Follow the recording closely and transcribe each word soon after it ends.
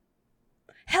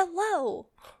Hello.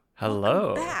 Hello.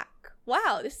 Welcome back.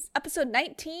 Wow, this is episode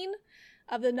 19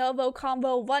 of the NgoVo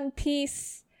Convo One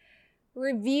Piece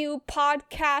review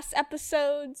podcast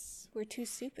episodes. We're two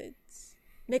stupids.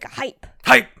 Make a hype.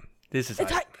 Hype! This is It's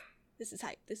hype. hype. This is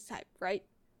hype. This is hype, right?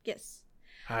 Yes.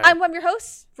 Hype. I'm one of your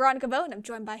hosts, Veronica Vo, and I'm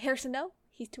joined by Harrison No.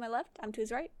 He's to my left. I'm to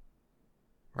his right.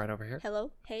 Right over here.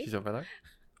 Hello. Hey. She's over there.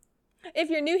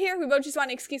 If you're new here, we both just want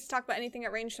an excuse to talk about anything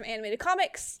that ranges from anime to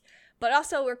comics, but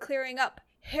also we're clearing up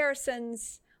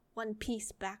Harrison's One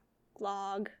Piece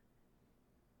backlog.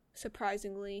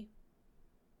 Surprisingly.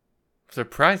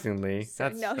 Surprisingly, So-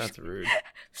 no. that's rude.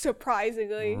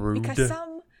 Surprisingly. Rude. Because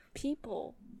some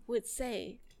people would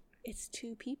say it's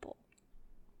two people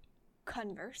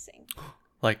conversing.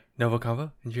 Like NgoVo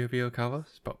Convo and NgoVo Convo,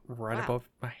 but right Wow. above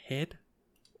my head.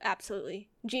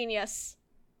 Absolutely. Genius.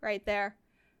 Right there.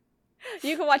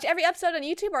 You can watch every episode on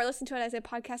YouTube or listen to it as a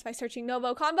podcast by searching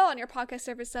NgoVo Convo on your podcast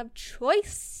service of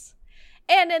choice.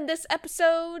 And in this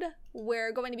episode,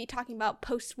 we're going to be talking about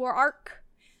post-war arc.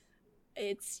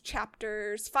 It's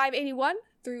chapters 581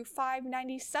 through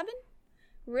 597.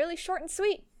 Really short and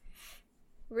sweet.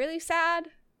 Really sad.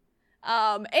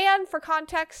 And for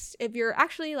context, if you're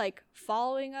actually like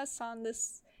following us on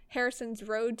this Harrison's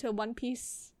road to One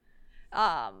Piece,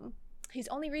 he's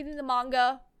only reading the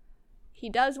manga. He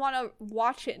does want to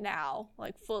watch it now,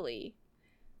 like fully.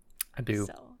 I do.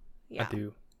 So, yeah. I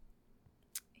do.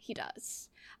 He does.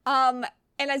 And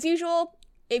as usual,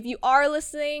 if you are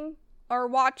listening or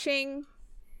watching,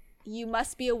 you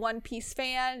must be a One Piece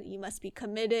fan. You must be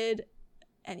committed,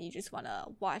 and you just want to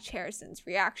watch Harrison's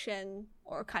reaction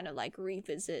or kind of like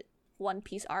revisit One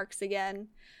Piece arcs again.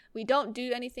 We don't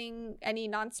do any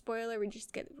non-spoiler. We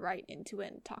just get right into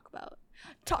it and talk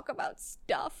about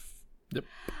stuff. Yep.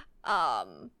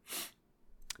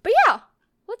 But yeah,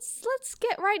 let's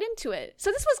get right into it.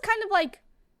 So this was kind of like,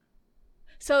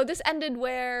 so this ended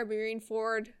where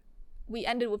we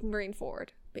ended with Marineford,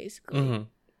 basically.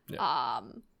 Mm-hmm. Yeah.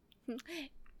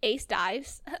 Ace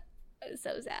dies.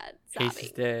 So sad. Ace Sobbing.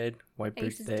 is dead. Ace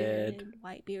Whitebeard's is dead.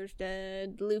 Whitebeard's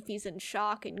dead. Luffy's in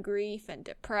shock and grief and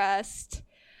depressed.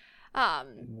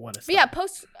 What a But yeah,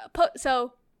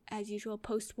 so as usual,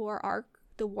 post-war arc,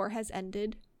 the war has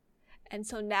ended. And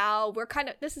so now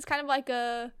this is kind of like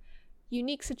a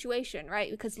unique situation, right?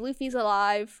 Because Luffy's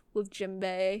alive with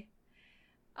Jinbei.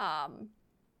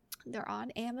 They're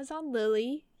on Amazon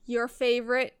Lily, your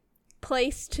favorite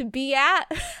place to be at.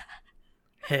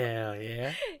 Hell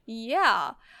yeah.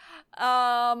 Yeah.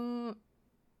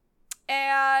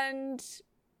 And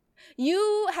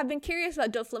you have been curious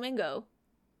about Doflamingo.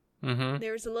 Mm-hmm.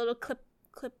 There's a little clip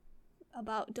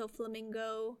about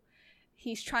Doflamingo.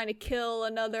 He's trying to kill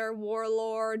another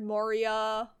warlord,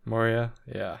 Moria. Moria,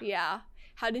 yeah. Yeah.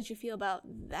 How did you feel about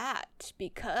that?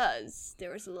 Because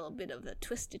there was a little bit of a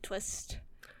twisted twist.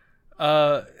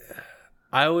 I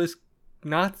was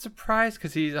not surprised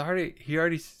because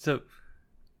so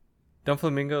Don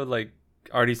Flamingo like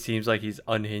already seems like he's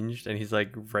unhinged and he's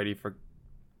like ready for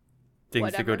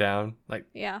things to go down. Like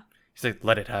Yeah. he's like,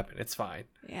 let it happen. It's fine.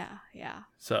 Yeah.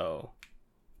 So,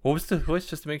 what was the twist?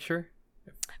 Just to make sure.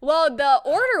 Well, the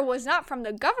order was not from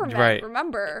the government, Right.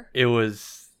 remember? It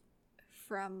was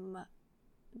From,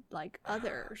 like,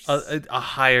 others. a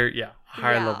higher Yeah.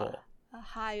 level. A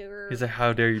higher... He's like,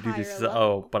 how dare you do this? higher He's like, level.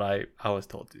 oh, but I was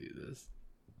told to do this.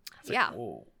 It's like, Yeah.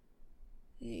 whoa.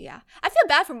 Yeah. I feel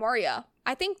bad for Moria.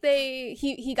 I think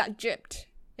he got gypped,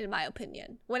 in my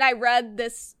opinion. When I read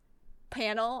this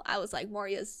panel, I was like,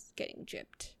 Moria's getting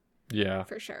gypped. Yeah.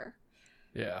 For sure.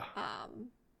 Yeah.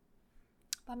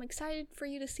 I'm excited for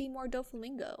you to see more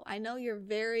Doflamingo. I know you're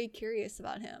very curious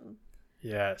about him.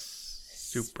 Yes.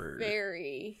 Super.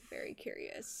 Very, very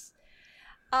curious.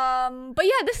 But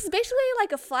yeah, this is basically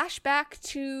like a flashback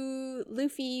to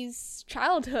Luffy's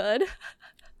childhood.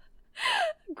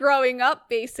 Growing up,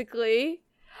 basically.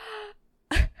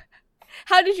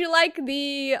 How did you like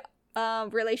the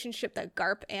relationship that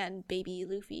Garp and baby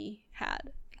Luffy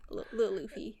had? Little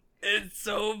Luffy. It's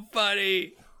so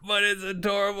funny, but it's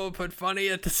adorable but funny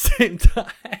at the same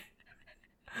time.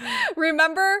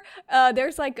 Remember,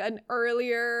 there's like an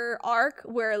earlier arc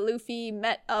where Luffy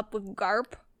met up with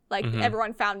Garp. Like,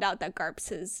 everyone found out that Garp's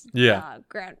his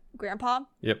grandpa.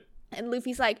 Yep. And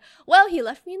Luffy's like, well, he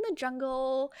left me in the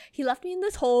jungle. He left me in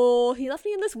this hole. He left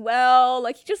me in this well.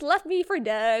 Like, he just left me for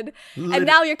dead. And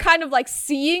now you're kind of like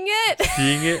seeing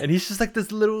it. And he's just like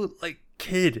this little like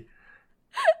kid.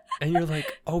 And you're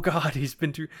like, oh God, he's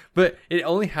been through. But it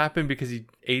only happened because he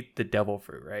ate the devil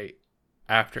fruit, right?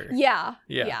 After. Yeah.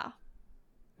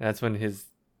 That's when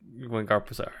Garp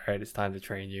was like, all right, it's time to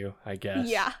train you, I guess.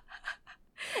 Yeah.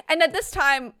 And at this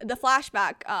time, the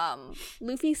flashback,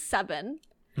 Luffy's 7.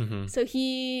 Mm-hmm. So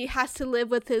he has to live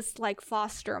with his like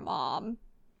foster mom,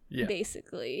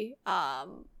 basically.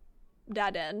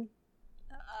 Daden.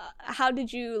 How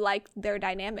did you like their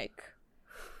dynamic?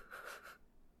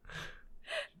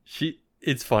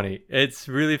 It's funny. It's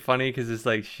really funny because it's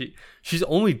like she's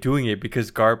only doing it because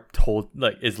Garp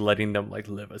is letting them like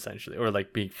live essentially, or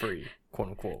like being free, quote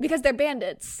unquote. Because they're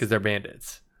bandits. Because they're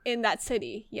bandits in that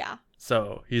city. Yeah.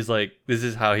 So he's like, this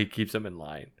is how he keeps them in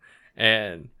line,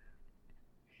 and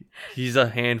he's a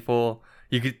handful.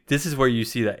 This is where you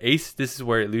see that Ace. This is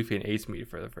where Luffy and Ace meet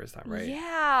for the first time, right?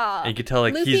 Yeah. And you can tell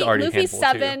like he's already Luffy's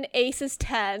handful 7, too. Ace is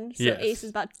 10. So Ace is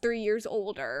about 3 years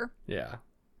older. Yeah.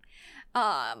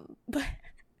 But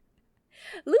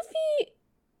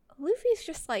Luffy's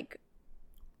just like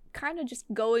kind of just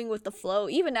going with the flow,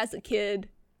 even as a kid.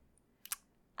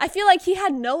 I feel like he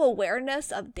had no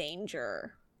awareness of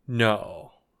danger.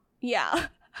 No. Yeah.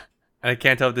 And I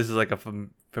can't tell if this is like a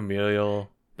familial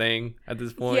thing at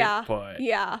this point. Yeah. But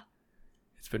yeah.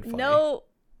 It's been funny.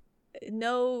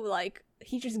 No, like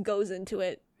he just goes into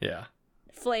it. Yeah.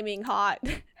 Flaming hot.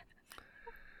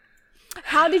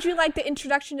 How did you like the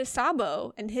introduction to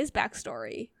Sabo and his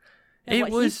backstory and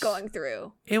what he's going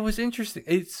through? It was interesting.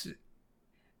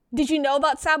 Did you know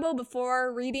about Sabo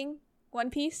before reading One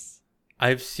Piece?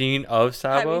 I've seen of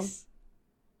Sabo.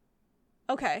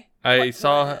 Okay. I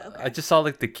just saw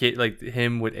like the kid, like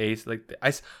him with Ace, like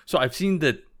so I've seen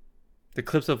the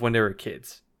clips of when they were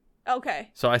kids.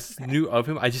 Okay. So I knew of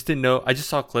him. I just didn't know. I just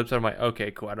saw clips and I'm like,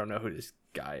 okay, cool. I don't know who this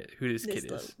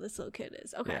kid is. This little kid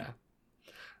is. Okay. Yeah.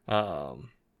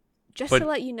 Just to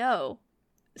let you know,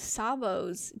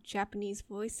 Sabo's Japanese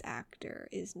voice actor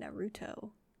is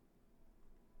Naruto.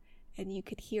 And you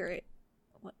could hear it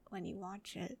when you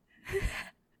watch it.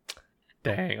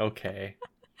 Dang, okay.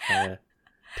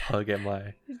 Tug at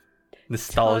my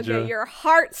nostalgia. Tug at your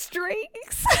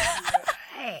heartstrings.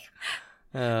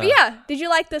 But yeah, did you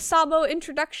like the Sabo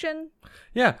introduction?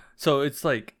 Yeah, so it's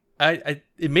like,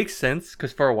 it makes sense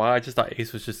because for a while I just thought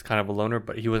Ace was just kind of a loner,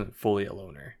 but he wasn't fully a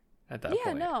loner at that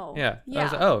point. Yeah. I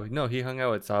was like, oh no, he hung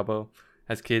out with Sabo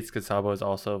as kids because Sabo is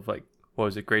also like, what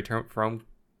was it, from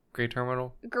Gray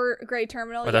Terminal? Gray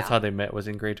Terminal. Or that's how they met, was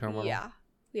in Gray Terminal.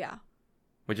 Yeah.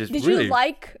 Which is Did really... you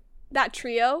like that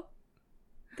trio,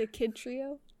 the kid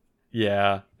trio?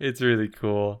 Yeah, it's really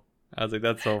cool. I was like,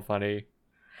 that's so funny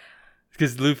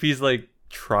because Luffy's like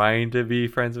trying to be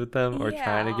friends with them or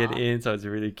trying to get in, so it's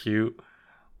really cute.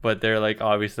 But they're like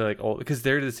obviously like old because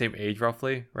they're the same age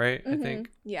roughly, right? I think.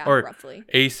 Yeah, or roughly.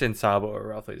 Ace and Sabo are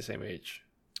roughly the same age.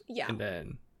 Yeah. And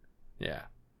then,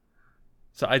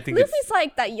 so I think Luffy's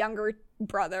like that younger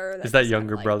brother. Is that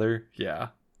younger brother? Yeah.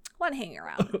 Want to hang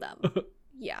around with them?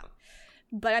 Yeah.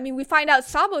 But I mean, we find out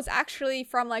Sabo's actually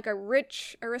from like a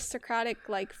rich aristocratic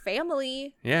like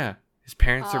family. Yeah, his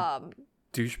parents are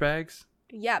douchebags.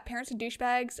 Yeah, parents are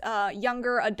douchebags.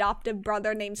 Younger adoptive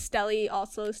brother named Stelly,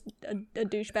 also a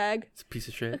douchebag. It's a piece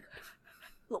of shit.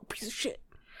 Little piece of shit.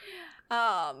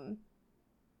 But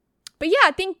yeah,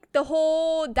 I think the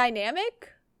whole dynamic,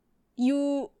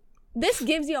 this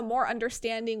gives you a more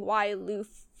understanding why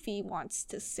Luffy wants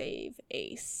to save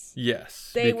Ace.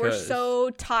 Yes, they were so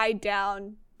tied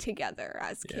down together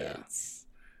as kids.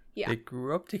 Yeah, they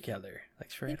grew up together,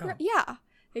 like straight up. Yeah,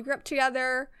 they grew up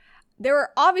together. There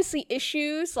were obviously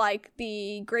issues, like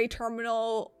the Gray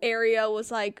Terminal area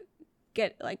was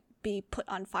be put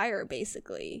on fire,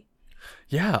 basically.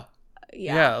 Yeah.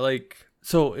 Like,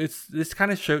 so this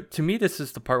kind of showed to me. This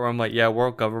is the part where I'm like, yeah,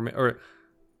 world government or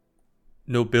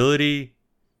nobility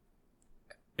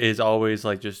is always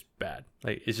like just bad.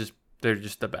 Like it's just they're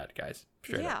just the bad guys.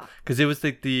 Straight up. Because it was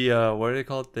like the what do they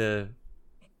call it, the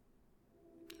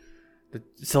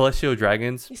Celestial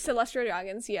Dragons. Celestial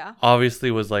Dragons, yeah. Obviously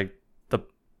was like the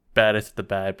baddest of the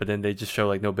bad, but then they just show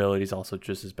like nobility is also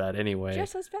just as bad anyway.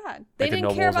 Just as bad. They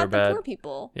didn't care about the poor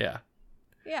people. Yeah.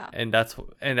 Yeah. And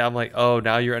I'm like, oh,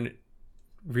 now you're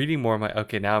reading more. I'm like,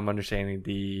 okay, now I'm understanding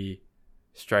the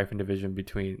strife and division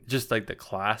between just like the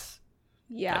class.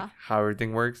 Yeah. Like how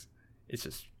everything works. It's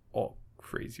just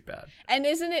crazy bad. And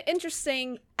isn't it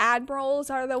interesting? Admirals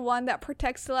are the one that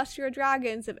protects celestial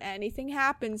dragons if anything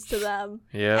happens to them.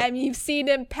 Yeah. And you've seen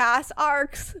in past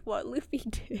arcs what Luffy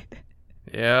did.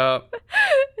 Yeah.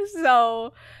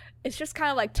 So it's just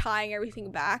kind of like tying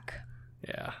everything back.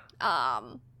 Yeah.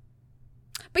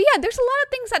 But yeah, there's a lot of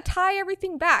things that tie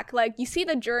everything back. Like you see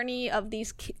the journey of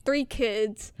these 3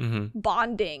 kids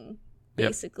bonding,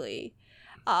 basically.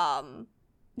 Yep.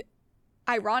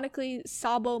 Ironically,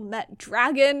 Sabo met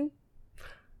Dragon.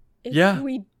 If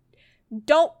we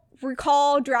don't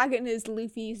recall, Dragon is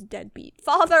Luffy's deadbeat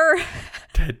father.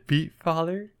 Deadbeat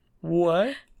father?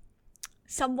 What?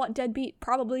 Somewhat deadbeat,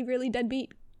 probably really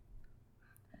deadbeat.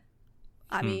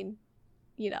 I mean,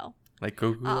 Like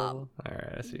Goku level?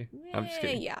 Alright, I see. I'm just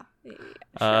kidding. Yeah,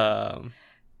 sure.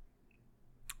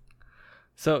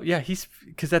 So yeah,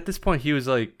 because at this point he was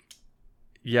like,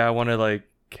 yeah, I want to like,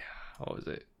 what was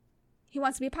it? He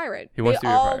wants to be a pirate. He wants to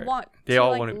be a pirate. They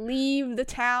all want to leave the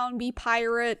town, be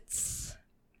pirates.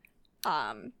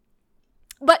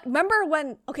 But remember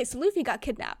when? Okay, so Luffy got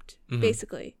kidnapped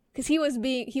basically because he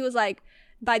was like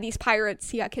by these pirates.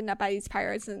 He got kidnapped by these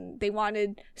pirates, and they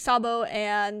wanted Sabo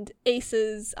and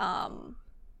Ace's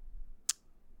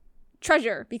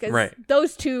treasure because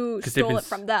those two stole it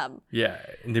from them. Yeah,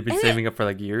 and they've been saving up for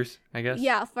like years, I guess.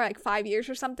 Yeah, for like 5 years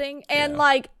or something. And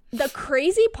like the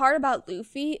crazy part about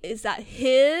Luffy is that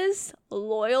his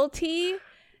loyalty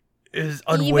is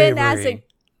unwavering.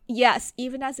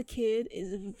 Even as a kid,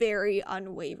 is very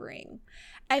unwavering.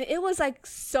 And it was like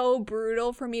so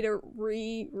brutal for me to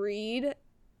reread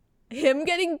him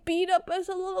getting beat up as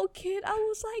a little kid. I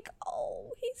was like,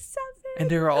 oh, he's 7. And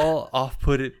they were all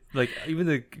off-putted. Like, even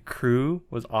the crew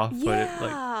was off-putted.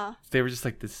 Yeah. Like, they were just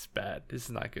like, this is bad. This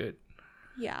is not good.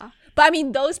 Yeah. But I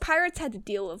mean, those pirates had to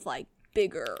deal with like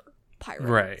bigger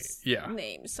pirates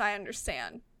names. So I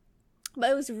understand.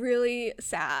 But it was really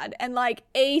sad. And like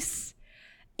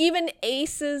even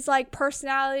Ace's like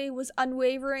personality was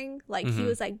unwavering. Like he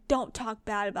was like, don't talk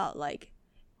bad about like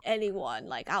anyone.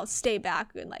 Like I'll stay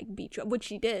back and like beat you up, which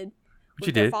he did.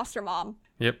 With their foster mom.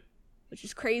 Yep. Which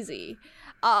is crazy.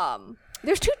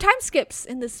 There's 2 time skips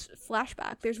in this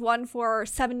flashback. There's one for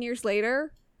 7 years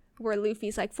later where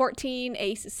Luffy's like 14,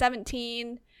 Ace is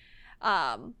 17.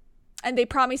 And they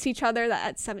promise each other that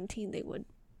at 17 they would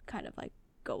kind of like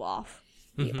go off,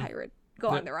 be a pirate, go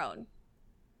on their own.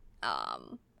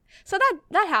 So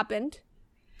that happened.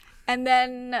 And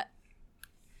then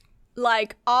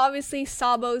like obviously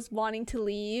Sabo's wanting to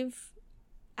leave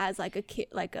as like a kid,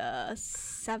 like a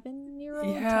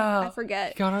 7-year-old. Yeah, I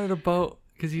forget. He got on a boat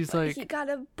because he's like, he got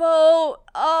a boat.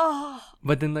 Oh.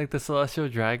 But then like the Celestial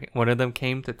Dragon, one of them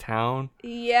came to town.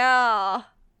 Yeah.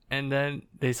 And then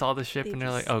they saw the ship and they're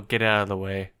like, oh, get out of the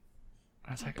way.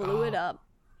 I was like, blew it up.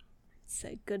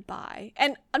 Said goodbye.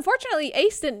 And unfortunately,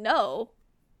 Ace didn't know.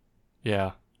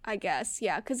 Yeah. I guess.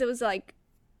 Yeah. Because it was like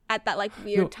at that like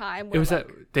weird time. Where, it was like,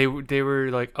 that they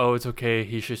were like, oh, it's okay.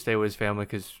 He should stay with his family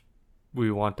because we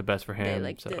want the best for him. They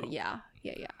like yeah.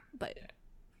 But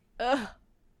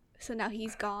so now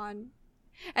he's gone.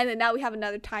 And then now we have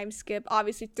another time skip.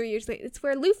 Obviously, 3 years later. It's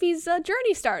where Luffy's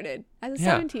journey started as a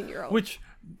 17-year-old.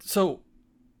 So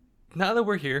now that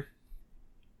we're here,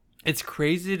 it's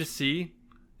crazy to see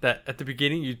that at the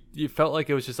beginning you felt like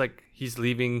it was just like he's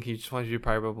leaving, he just wants to be a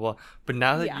pirate, blah, blah, blah. But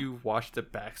now that you've watched the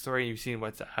backstory and you've seen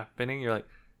what's happening, you're like,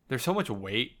 there's so much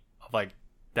weight of like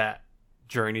that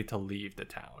journey to leave the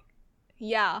town.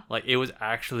 Yeah. Like it was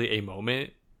actually a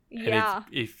moment. Yeah. And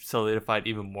it solidified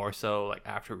even more so like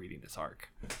after reading this arc.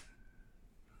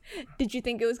 Did you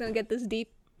think it was going to get this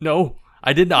deep? No,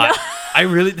 I did not. No. I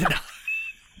really did not.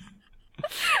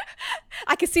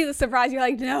 I could see the surprise. You're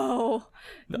like, no,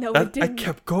 it didn't. I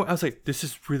kept going. I was like, this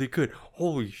is really good.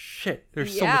 Holy shit.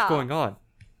 There's so much going on.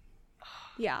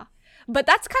 Yeah. But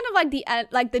that's kind of like the end,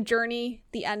 like the journey,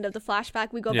 the end of the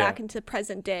flashback. We go back into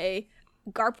present day.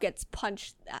 Garp gets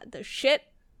punched the shit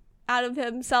out of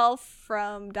himself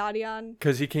from Dadian.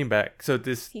 Because he came back. So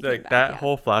that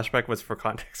whole flashback was for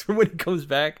context for when he comes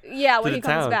back. Yeah, when he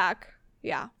comes back.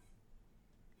 Yeah.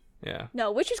 Yeah.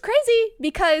 No, which is crazy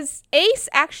because Ace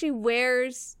actually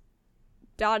wears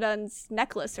Dadian's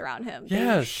necklace around him.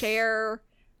 Yes. They share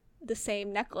the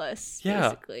same necklace,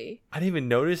 basically. I didn't even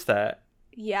notice that.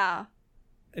 Yeah.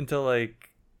 Until like,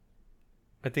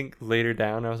 I think later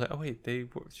down, I was like, oh wait, they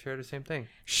share the same thing.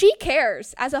 She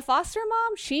cares. As a foster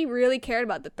mom, she really cared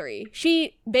about the 3.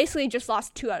 She basically just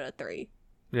lost 2 out of 3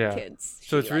 kids.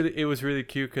 So it was really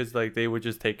cute because like they would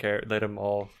just take care, let them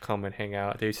all come and hang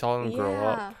out. They saw them grow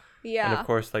up. Yeah. And of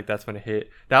course, like that's when it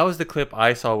hit. That was the clip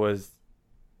I saw was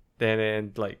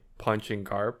Dan like punching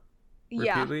Garp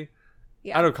repeatedly.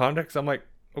 Yeah. Out of context, I'm like,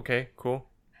 okay, cool.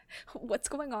 What's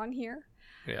going on here?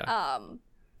 Yeah.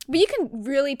 But you can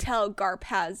really tell Garp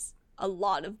has a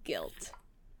lot of guilt.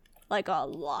 Like a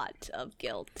lot of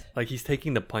guilt. Like he's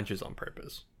taking the punches on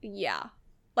purpose. Yeah.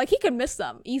 Like he could miss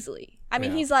them easily. I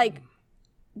mean, he's like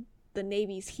the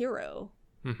Navy's hero,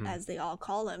 as they all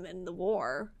call him in the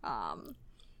war.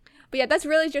 But yeah, that's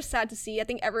really just sad to see. I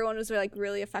think everyone was like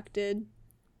really affected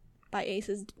by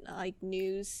Ace's like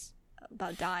news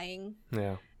about dying.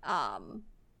 Yeah.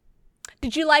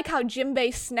 Did you like how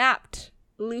Jinbei snapped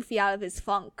Luffy out of his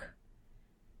funk.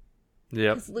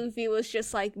 Yep. Because Luffy was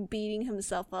just like beating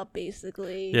himself up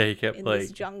basically. Yeah, he kept in like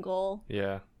this jungle.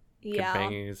 Yeah. Yeah. Kept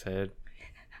banging his head.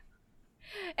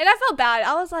 And I felt bad.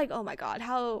 I was like, oh my god,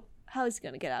 how is he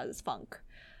gonna get out of this funk?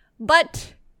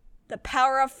 But the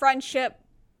power of friendship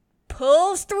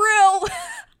pulls through.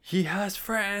 He has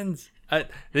friends.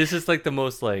 This is like the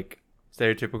most like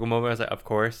stereotypical moment. I was like, of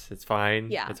course, it's fine.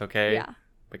 Yeah. It's okay. Yeah.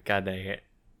 But god dang it.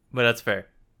 But that's fair.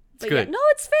 It's But good. yeah, no,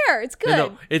 it's fair. It's good.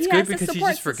 No, it's He good has the because you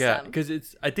support just forget. system. Because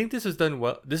it's. I think this was done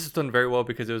well. This is done very well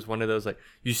because it was one of those like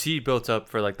you see built up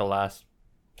for like the last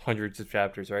hundreds of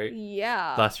chapters, right?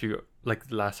 Yeah. The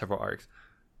last several arcs,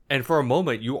 and for a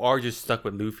moment you are just stuck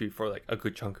with Luffy for like a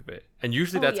good chunk of it. And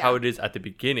usually that's how it is at the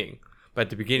beginning. But at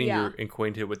the beginning you're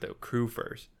acquainted with the crew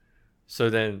first. So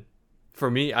then, for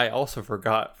me, I also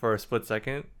forgot for a split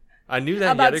second. I knew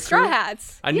that about he had a crew. Straw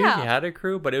Hats. I knew he had a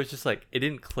crew, but it was just like it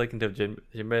didn't click until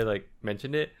Jinbei like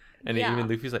mentioned it, and then even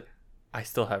Luffy's like, "I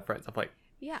still have friends." I'm like,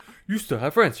 Yeah. "You still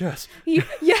have friends, yes." Yeah.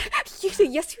 Yes,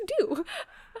 you do.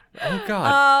 Oh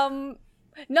god.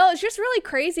 No, it's just really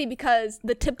crazy because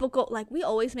the typical like we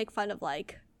always make fun of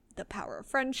like the power of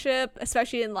friendship,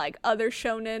 especially in like other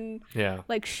shonen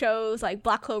like shows. Like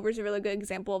Black Clover is a really good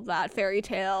example of that. Fairy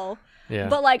Tail. Yeah.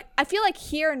 But like I feel like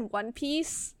here in One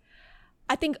Piece,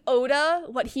 I think Oda,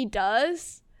 what he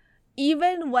does,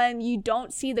 even when you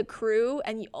don't see the crew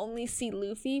and you only see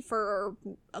Luffy for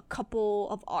a couple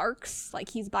of arcs, like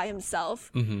he's by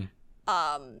himself,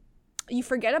 you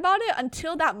forget about it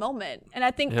until that moment. And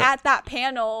I think at that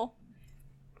panel,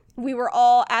 we were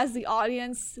all, as the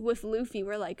audience with Luffy,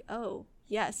 we're like, oh,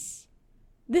 yes,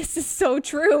 this is so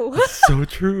true. So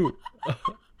true.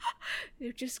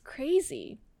 They're just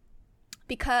crazy.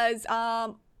 Because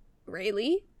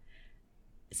Rayleigh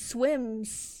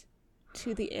swims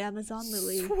to the Amazon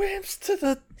lily.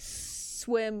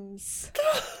 Swims.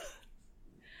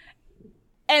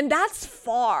 And that's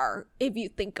far if you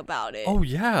think about it. Oh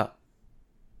yeah.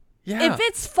 Yeah. If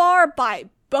it's far by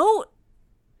boat,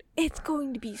 it's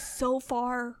going to be so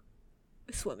far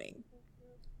swimming.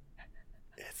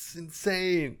 It's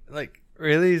insane. Like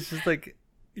really, it's just like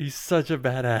he's such a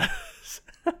badass.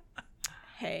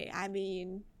 Hey, I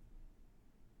mean,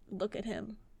 look at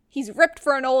him. He's ripped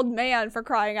for an old man, for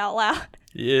crying out loud.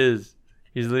 He is.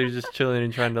 He's literally just chilling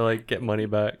and trying to like get money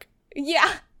back.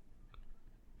 Yeah.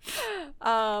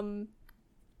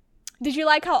 Did you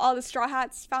like how all the Straw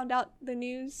Hats found out the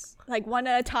news? Like one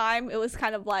at a time, it was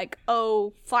kind of like,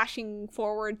 flashing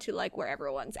forward to like where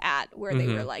everyone's at, where they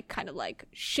were like kind of like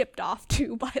shipped off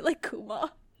to by like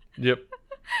Kuma. Yep.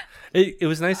 It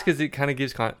was nice because it kind of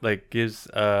gives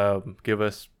give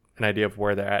us an idea of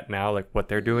where they're at now, like what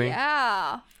they're doing.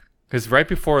 Yeah. Because right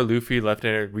before Luffy left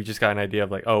it, we just got an idea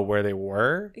of like, where they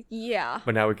were. Yeah.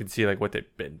 But now we can see like what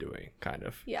they've been doing, kind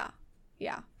of. Yeah.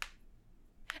 Yeah.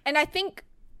 And I think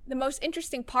the most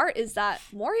interesting part is that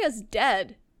Moria's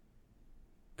dead.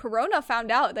 Perona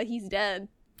found out that he's dead.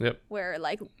 Yep. Where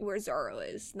Zoro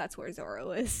is. And that's where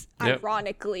Zoro is. Yep.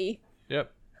 Ironically.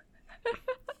 Yep.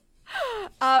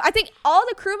 I think all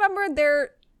the crew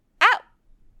they're at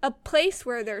a place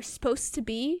where they're supposed to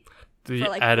be for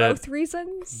like growth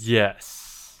reasons.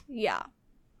 Yes. Yeah.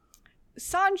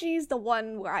 Sanji's the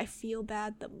one where I feel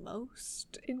bad the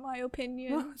most, in my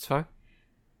opinion. No, it's fine.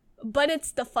 But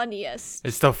it's the funniest.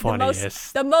 It's the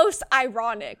funniest. The most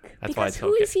ironic. That's why because it's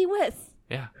who okay. is he with?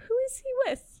 Yeah. Who is he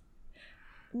with?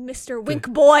 Mr.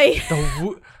 Wink Boy.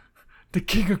 The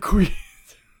King of Queens.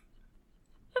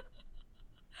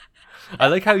 I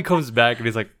like how he comes back and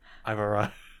he's like, I've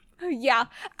arrived. Yeah.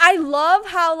 I love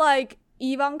how like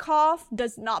Ivankov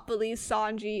does not believe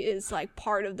Sanji is like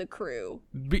part of the crew.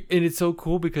 And it's so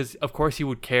cool because of course he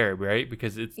would care, right?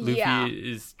 Because it's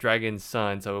Luffy is Dragon's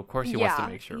son, so of course he wants to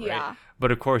make sure, right?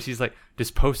 But of course he's like,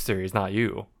 this poster is not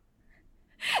you.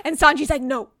 And Sanji's like,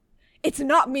 no, it's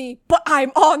not me, but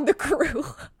I'm on the crew.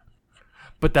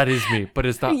 But that is me, but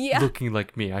it's not looking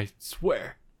like me, I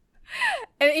swear.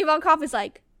 And Ivankov is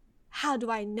like, how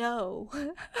do I know?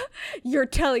 You're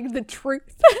telling the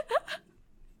truth.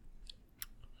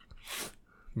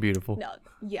 Beautiful. No,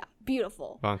 yeah,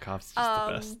 beautiful. Vankov's just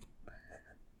the best.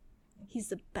 He's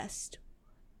the best.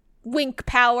 Wink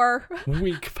power.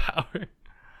 Wink power.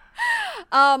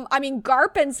 I mean,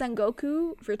 Garp and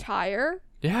Sengoku retire.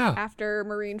 Yeah. After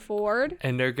Marineford.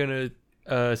 And they're gonna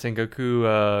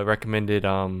Sengoku recommended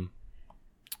oh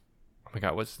my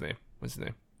god, what's his name?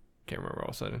 Can't remember all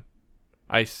of a sudden.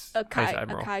 Ice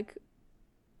Admiral.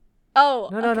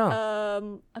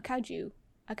 No. Akaiji.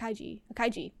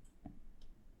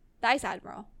 The Ice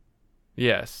Admiral.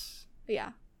 Yes. Yeah.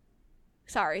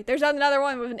 Sorry. There's another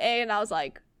one with an A and I was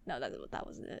like, no, that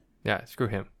wasn't it. Yeah, screw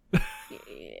him.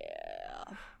 Yeah.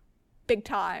 Big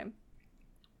time.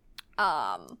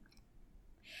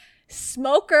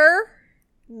 Smoker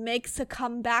makes a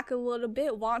comeback a little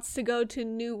bit, wants to go to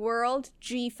New World,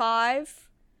 G5.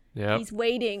 Yep. He's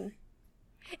waiting.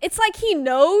 It's like he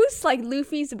knows like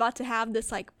Luffy's about to have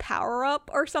this like power up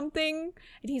or something,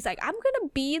 and he's like, I'm gonna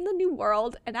be in the New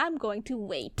World and I'm going to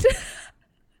wait.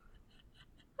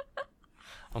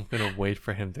 I'm gonna wait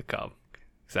for him to come.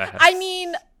 I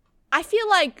mean, I feel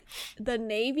like the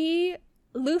Navy,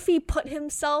 Luffy put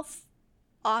himself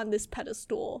on this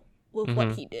pedestal with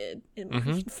what he did in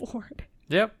Marineford.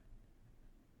 Yep.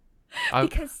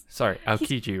 Because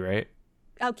Aokiji, right?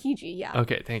 Aokiji, yeah.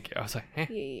 Okay, thank you. I was like,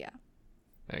 Yeah.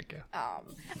 Thank you.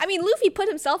 I mean, Luffy put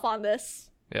himself on this.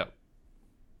 Yep.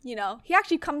 You know, he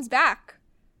actually comes back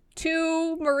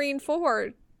to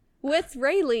Marineford with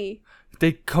Rayleigh.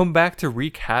 They come back to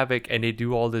wreak havoc, and they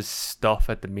do all this stuff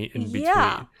at the in between.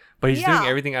 Yeah. But he's doing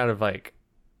everything out of like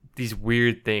these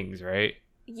weird things, right?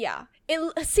 Yeah.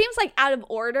 It seems like out of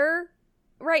order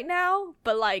right now,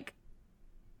 but like,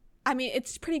 I mean,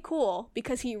 it's pretty cool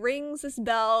because he rings this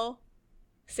bell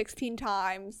 16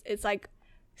 times. It's like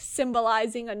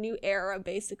symbolizing a new era,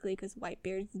 basically, because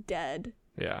Whitebeard's dead.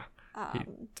 Yeah. He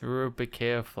threw a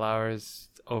bouquet of flowers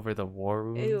over the war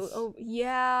wounds. Oh,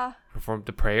 yeah. Performed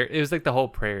the prayer. It was like the whole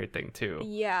prayer thing, too.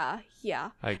 Yeah.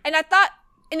 Like, and I thought,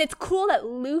 and it's cool that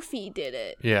Luffy did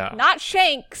it. Yeah. Not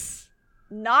Shanks.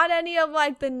 Not any of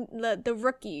like the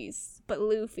rookies, but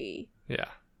Luffy. Yeah.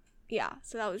 Yeah,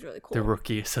 so that was really cool. The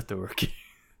rookie is the rookie.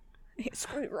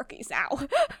 Screw the rookies now.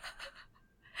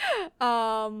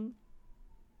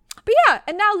 But yeah,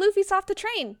 and now Luffy's off the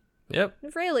train. Yep.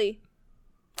 With Rayleigh.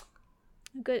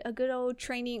 A good old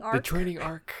training arc. The training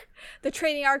arc. The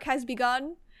training arc has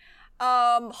begun.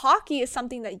 Hockey is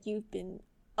something that you've been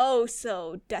oh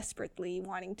so desperately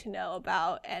wanting to know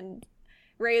about, and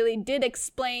Rayleigh did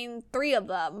explain 3 of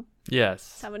them. Yes.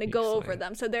 So I'm going to go over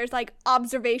them. So there's like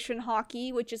observation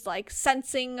hockey, which is like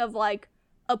sensing of like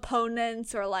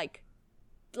opponents or like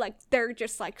they're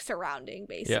just like surrounding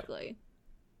basically.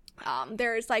 Yep.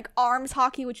 There's like arms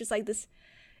hockey, which is like this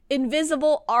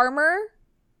invisible armor.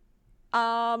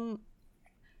 Hard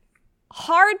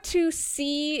to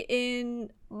see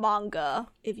in manga,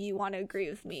 if you want to agree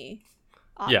with me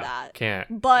on that.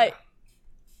 Can't. But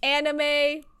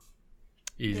anime,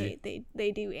 easy.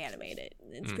 They do animate it.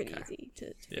 It's pretty easy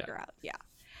to figure out. Yeah.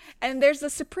 And there's the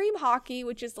Supreme Hockey,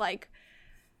 which is like,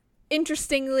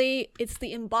 interestingly, it's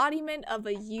the embodiment of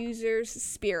a user's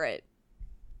spirit.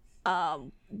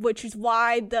 Which is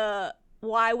why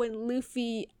when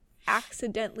Luffy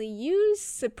accidentally used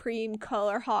Supreme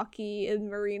Color Hockey in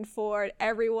Marineford,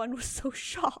 everyone was so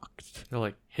shocked. They're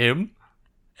like, him?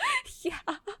 Yeah.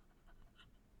 They're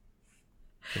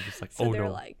just like, so oh they're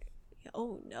no. like,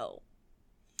 oh no.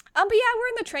 But yeah, we're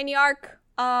in the training arc.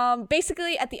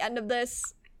 Basically at the end of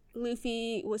this,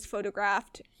 Luffy was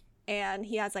photographed and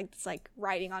he has like this like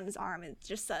writing on his arm, and it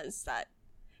just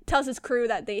tells his crew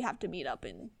that they have to meet up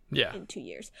in 2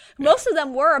 years. Most of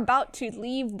them were about to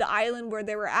leave the island where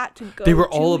they were at to go. They were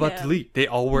all about to leave. They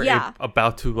all were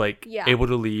about to able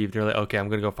to leave. They're like, okay, I'm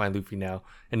gonna go find Luffy now,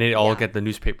 and they all get the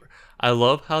newspaper. I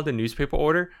love how the newspaper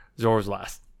order, Zoro's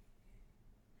last.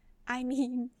 I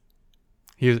mean,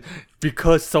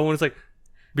 because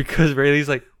Rayleigh's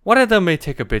like, one of them may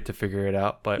take a bit to figure it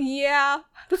out, but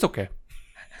that's okay.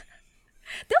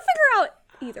 They'll figure out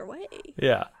either way.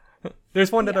 Yeah.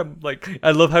 There's one that I'm like,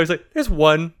 I love how he's like, there's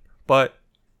one, but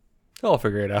they'll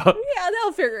figure it out. Yeah,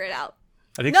 they'll figure it out.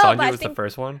 I think Sanji was the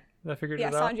first one that figured it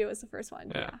out. Yeah, Sanji was the first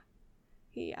one.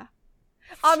 Yeah.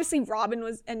 Obviously,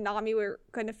 Robin and Nami were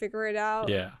going to figure it out.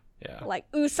 Yeah.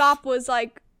 Like, Usopp was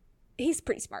like, he's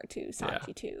pretty smart too.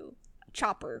 Sanji too.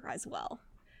 Chopper as well.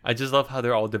 I just love how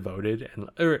they're all devoted.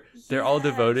 They're all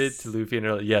devoted to Luffy, and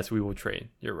they're like, yes, we will train.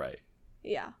 You're right.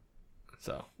 Yeah.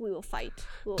 So. We will fight.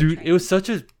 Dude, train. It was such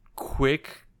a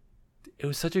quick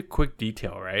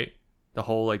detail, right? The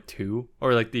whole like 2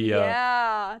 or like the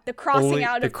the crossing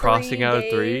out of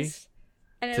 3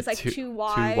 and it was like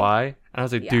 2Y. And I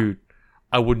was like, dude,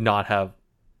 I would not have.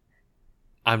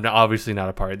 I'm obviously not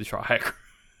a part of the Straw Hat Crew.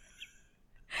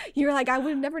 You're like, I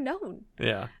would have never known.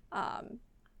 Yeah.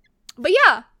 But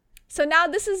yeah, so now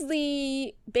this is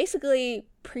the basically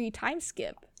pre-time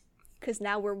skip, because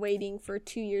now we're waiting for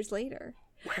 2 years later.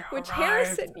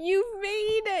 Harrison, you've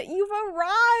made it. You've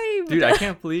arrived. Dude, I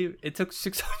can't believe it took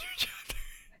 600 chapters.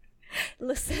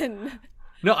 Listen.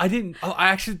 No, I didn't. Oh, I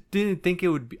actually didn't think it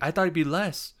would be. I thought it'd be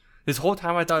less. This whole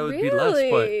time I thought it would be less.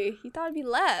 But you thought it'd be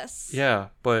less? Yeah,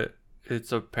 but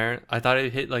it's apparent. I thought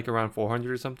it hit like around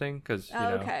 400 or something. Because, you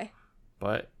know. Okay.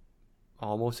 But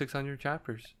almost 600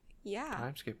 chapters. Yeah.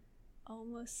 Time skip.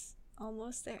 Almost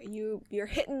there. You're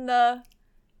hitting the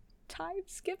time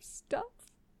skip stuff.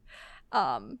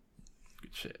 Good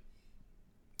shit.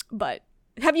 But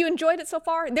have you enjoyed it so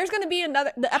far? There's going to be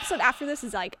the episode after this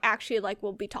is like actually like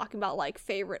we'll be talking about like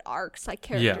favorite arcs, like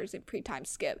characters in pre-time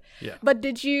skip. Yeah. But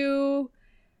did you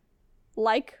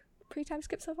like pre-time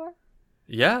skip so far?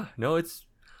 Yeah, no, it's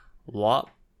a lot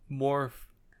more.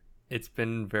 It's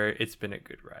been a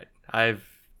good ride. I've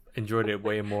enjoyed it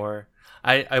way more.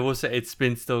 I will say it's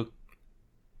been still,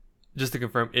 just to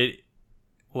confirm, it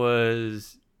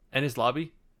was Ennis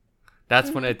Lobby.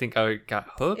 That's when I think I got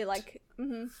hooked.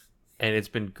 And it's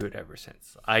been good ever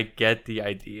since. I get the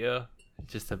idea,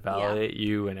 just to validate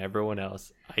you and everyone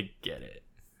else. I get it.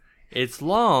 It's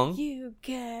long. You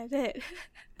get it.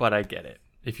 But I get it.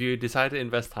 If you decide to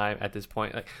invest time at this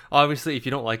point, like obviously, if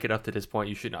you don't like it up to this point,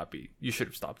 you should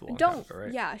have stopped a long time ago,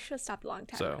 right? Yeah, I should have stopped a long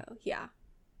time ago. Yeah.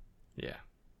 Yeah.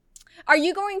 Are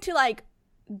you going to like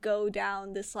go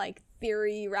down this like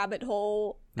theory rabbit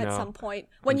hole at some point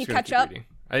when you catch up?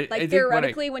 Like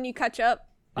theoretically, when you catch up,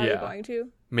 are you going to?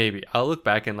 Maybe I'll look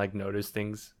back and like notice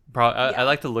things. I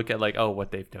like to look at like what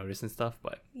they've noticed and stuff,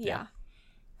 but yeah.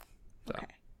 So.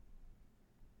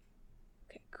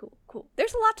 Okay, cool.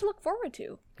 There's a lot to look forward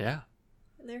to. Yeah.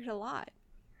 There's a lot.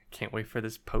 Can't wait for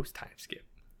this post time skip.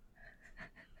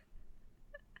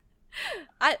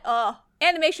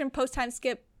 Animation post time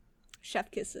skip,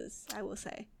 chef kisses, I will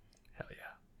say. Hell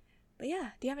yeah. But yeah,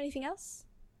 do you have anything else?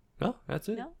 No, that's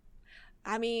it. No?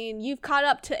 I mean, you've caught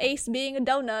up to Ace being a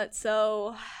donut,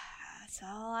 so that's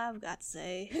all I've got to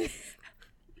say.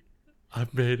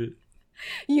 I've made it.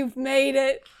 You've made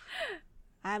it.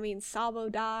 I mean, Sabo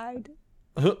died.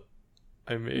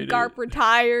 I made Garp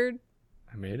retired.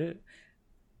 I made it.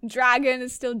 Dragon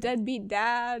is still deadbeat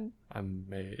dad. I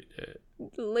made it.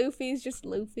 Luffy's just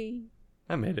Luffy.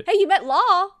 I made it. Hey, you met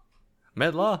Law.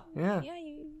 Met Law, yeah.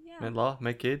 Yeah. Met Law,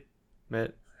 met Kid,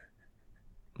 met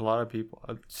a lot of people.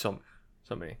 So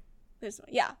many.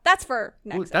 That's for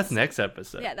next episode. That's next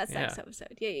episode. Yeah, that's next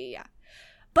episode. Yeah.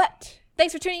 But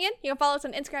thanks for tuning in. You can follow us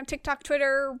on Instagram, TikTok,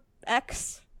 Twitter,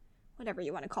 X, whatever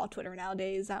you want to call Twitter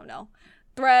nowadays. I don't know.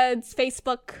 Threads,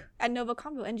 Facebook, at NgoVo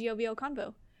Convo, NgoVo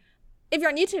Convo. If you're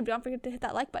on YouTube, don't forget to hit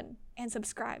that like button and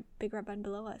subscribe. Big red button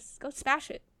below us. Go smash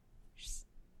it. Just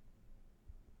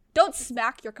don't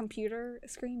smack your computer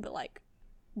screen, but like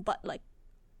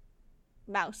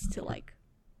mouse to like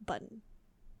button.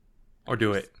 Or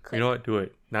do it. Click. You know what? Do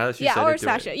it. Now that you said or it,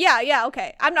 smash it. Yeah,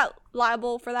 okay. I'm not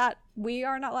liable for that. We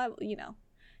are not liable,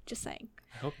 just saying.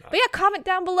 I hope not. But yeah, comment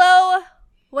down below.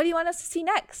 What do you want us to see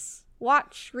next?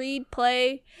 Watch, read,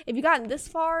 play. If you've gotten this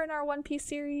far in our One Piece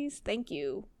series, thank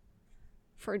you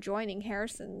for joining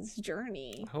Harrison's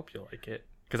journey. I hope you like it.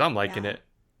 Because I'm liking it.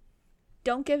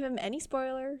 Don't give him any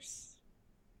spoilers.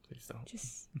 Please don't.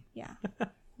 Just,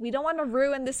 we don't want to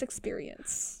ruin this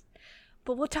experience.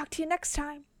 But we'll talk to you next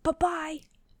time. Bye-bye.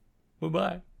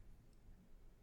 Bye-bye.